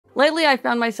Lately, I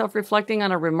found myself reflecting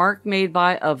on a remark made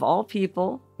by, of all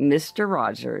people, Mr.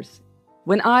 Rogers.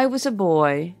 When I was a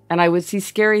boy and I would see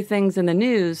scary things in the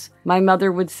news, my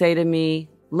mother would say to me,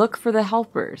 "Look for the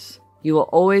helpers. You will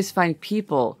always find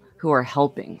people who are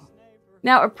helping."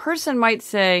 Now, a person might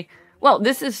say, well,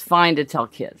 this is fine to tell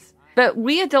kids, but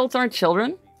we adults aren't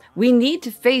children. We need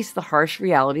to face the harsh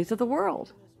realities of the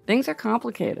world. Things are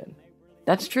complicated.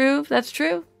 That's true. That's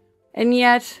true. And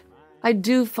yet, I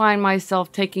do find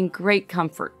myself taking great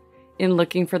comfort in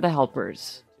looking for the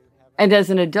helpers. And as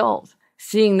an adult,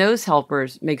 seeing those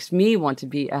helpers makes me want to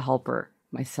be a helper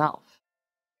myself.